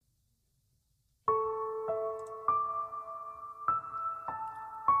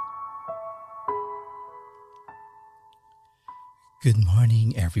Good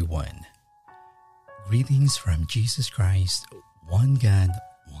morning, everyone. Greetings from Jesus Christ, One God,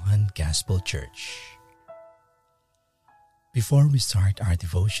 One Gospel Church. Before we start our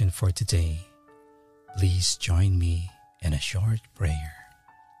devotion for today, please join me in a short prayer.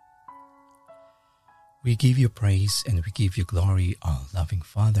 We give you praise and we give you glory, our loving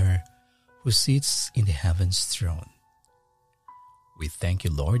Father, who sits in the heavens throne. We thank you,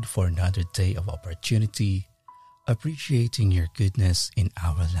 Lord, for another day of opportunity, appreciating your goodness in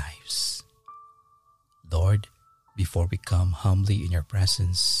our lives. Lord, before we come humbly in your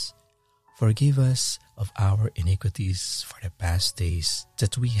presence, forgive us of our iniquities for the past days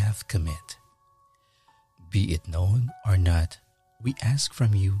that we have committed. Be it known or not, we ask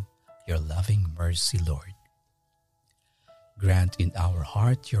from you your loving mercy, Lord. Grant in our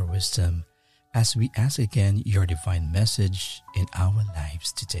heart your wisdom as we ask again your divine message in our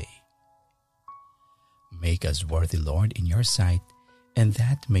lives today. Make us worthy, Lord, in your sight, and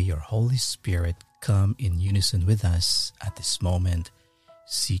that may your Holy Spirit come in unison with us at this moment,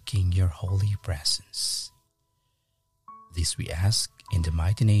 seeking your holy presence. This we ask in the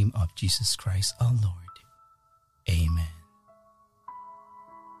mighty name of Jesus Christ our Lord. Amen.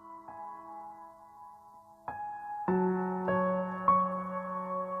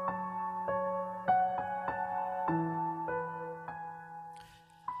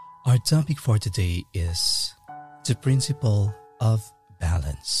 Our topic for today is the principle of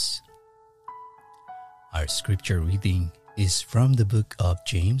balance. Our scripture reading is from the book of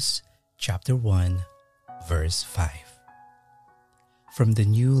James, chapter 1, verse 5, from the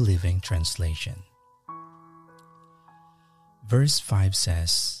New Living Translation. Verse 5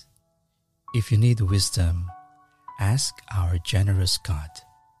 says, "If you need wisdom, ask our generous God,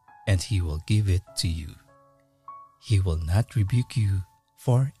 and He will give it to you. He will not rebuke you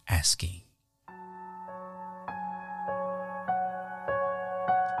for asking."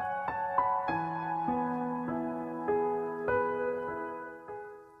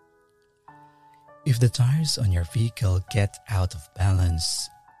 If the tires on your vehicle get out of balance,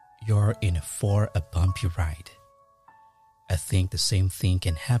 you're in for a bumpy ride. I think the same thing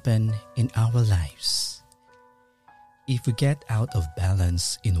can happen in our lives. If we get out of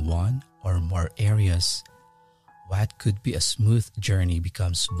balance in one or more areas, what could be a smooth journey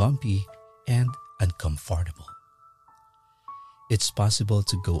becomes bumpy and uncomfortable. It's possible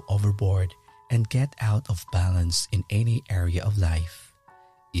to go overboard and get out of balance in any area of life,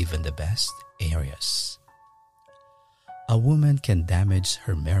 even the best areas. A woman can damage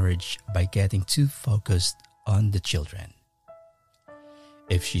her marriage by getting too focused on the children.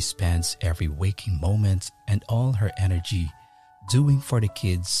 If she spends every waking moment and all her energy doing for the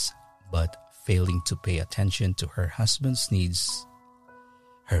kids but failing to pay attention to her husband's needs,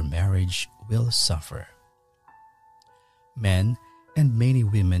 her marriage will suffer. Men and many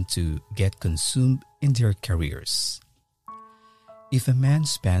women too get consumed in their careers. If a man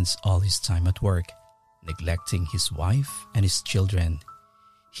spends all his time at work, neglecting his wife and his children,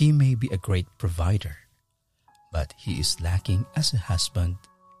 he may be a great provider, but he is lacking as a husband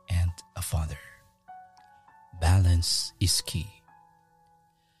and a father. Balance is key.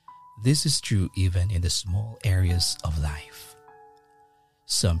 This is true even in the small areas of life.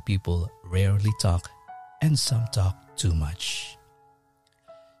 Some people rarely talk and some talk too much.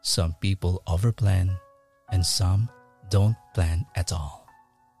 Some people overplan and some don't plan at all.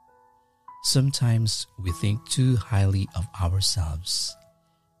 Sometimes we think too highly of ourselves,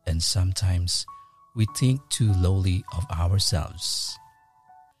 and sometimes we think too lowly of ourselves.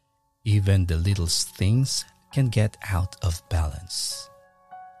 Even the littlest things can get out of balance.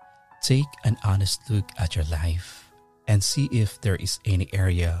 Take an honest look at your life and see if there is any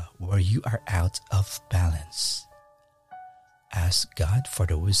area where you are out of balance. Ask God for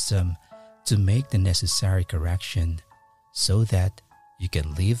the wisdom to make the necessary correction so that you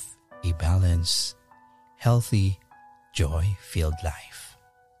can live a balanced, healthy, joy-filled life.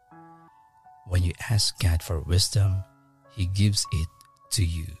 When you ask God for wisdom, He gives it to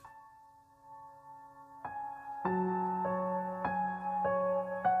you.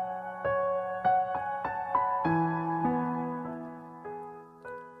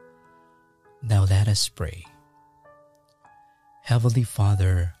 Now let us pray. Heavenly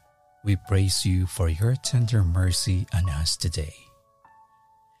Father, we praise you for your tender mercy on us today.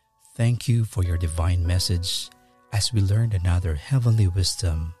 Thank you for your divine message as we learned another heavenly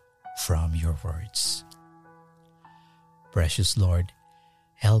wisdom from your words. Precious Lord,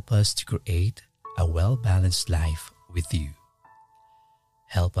 help us to create a well-balanced life with you.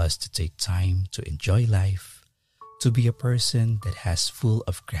 Help us to take time to enjoy life, to be a person that has full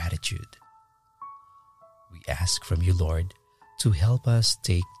of gratitude. We ask from you, Lord, to help us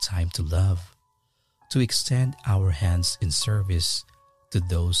take time to love, to extend our hands in service to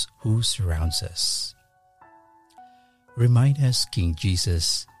those who surrounds us. Remind us, King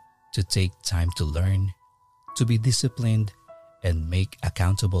Jesus, to take time to learn, to be disciplined, and make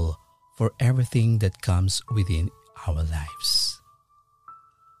accountable for everything that comes within our lives.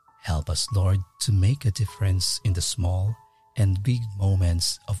 Help us, Lord, to make a difference in the small and big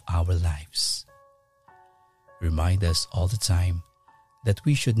moments of our lives. Remind us all the time that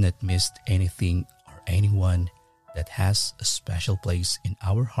we should not miss anything or anyone that has a special place in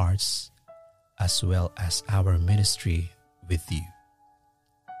our hearts, as well as our ministry with you.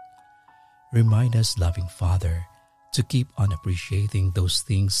 Remind us, loving Father, to keep on appreciating those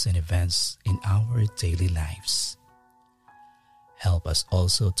things and events in our daily lives. Help us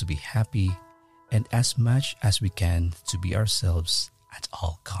also to be happy and as much as we can to be ourselves at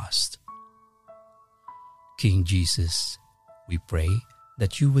all cost. King Jesus, we pray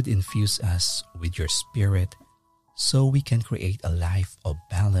that you would infuse us with your Spirit so we can create a life of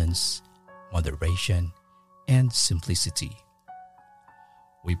balance, moderation, and simplicity.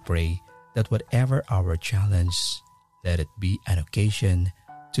 We pray that whatever our challenge, let it be an occasion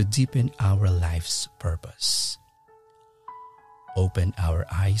to deepen our life's purpose. Open our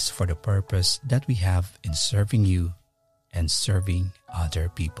eyes for the purpose that we have in serving you and serving other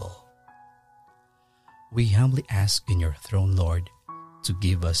people. We humbly ask in your throne, Lord, to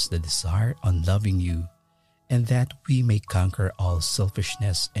give us the desire on loving you and that we may conquer all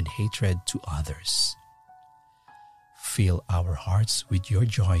selfishness and hatred to others. Fill our hearts with your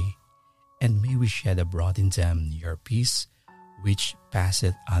joy, and may we shed abroad in them your peace, which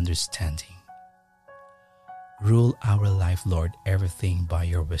passeth understanding. Rule our life, Lord, everything by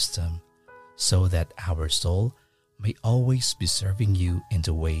your wisdom, so that our soul may always be serving you in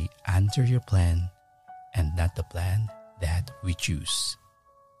the way under your plan, and not the plan that we choose.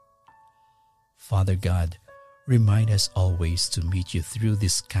 Father God, remind us always to meet you through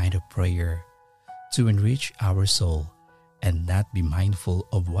this kind of prayer, to enrich our soul and not be mindful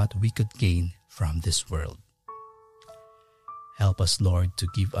of what we could gain from this world. Help us, Lord, to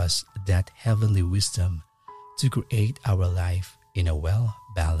give us that heavenly wisdom to create our life in a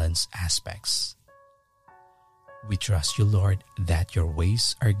well-balanced aspects. We trust you, Lord, that your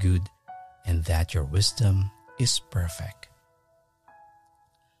ways are good and that your wisdom is perfect.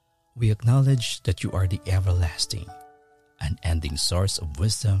 We acknowledge that you are the everlasting, unending source of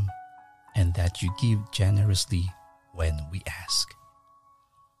wisdom, and that you give generously when we ask.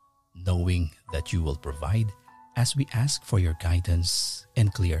 Knowing that you will provide as we ask for your guidance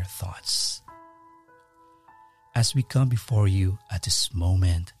and clear thoughts. As we come before you at this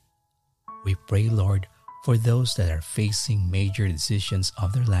moment, we pray, Lord, for those that are facing major decisions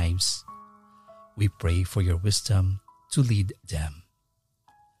of their lives. We pray for your wisdom to lead them.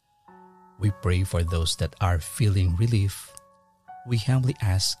 We pray for those that are feeling relief. We humbly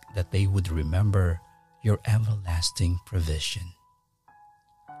ask that they would remember your everlasting provision.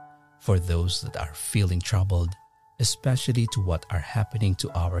 For those that are feeling troubled, especially to what are happening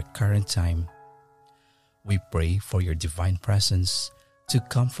to our current time, we pray for your divine presence to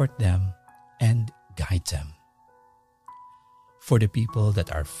comfort them and guide them. For the people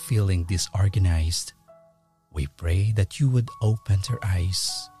that are feeling disorganized, we pray that you would open their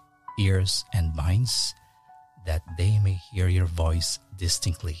eyes, ears, and minds, that they may hear your voice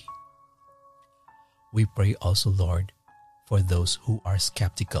distinctly. We pray also, Lord, for those who are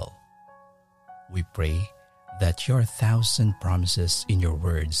skeptical. We pray that your 1,000 promises in your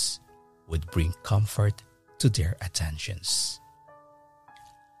words would bring comfort to their attentions.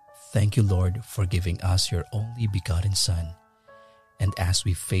 Thank you, Lord, for giving us your only begotten Son. And as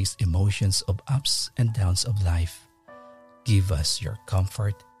we face emotions of ups and downs of life, give us your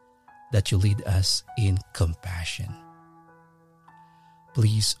comfort, that you lead us in compassion.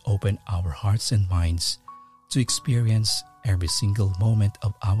 Please open our hearts and minds to experience every single moment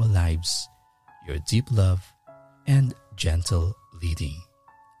of our lives, your deep love and gentle leading.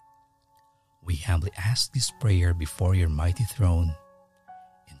 We humbly ask this prayer before your mighty throne,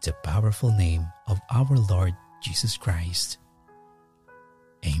 in the powerful name of our Lord Jesus Christ.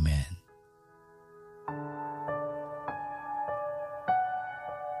 Amen.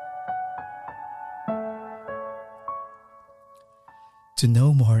 To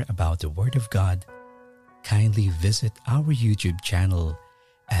know more about the Word of God, kindly visit our YouTube channel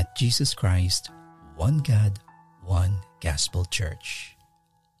at Jesus Christ, One God, One Gospel Church.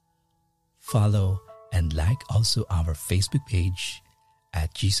 Follow and like also our Facebook page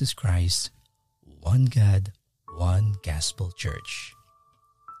at Jesus Christ, One God, One Gospel Church.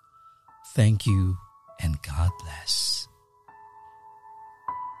 Thank you and God bless.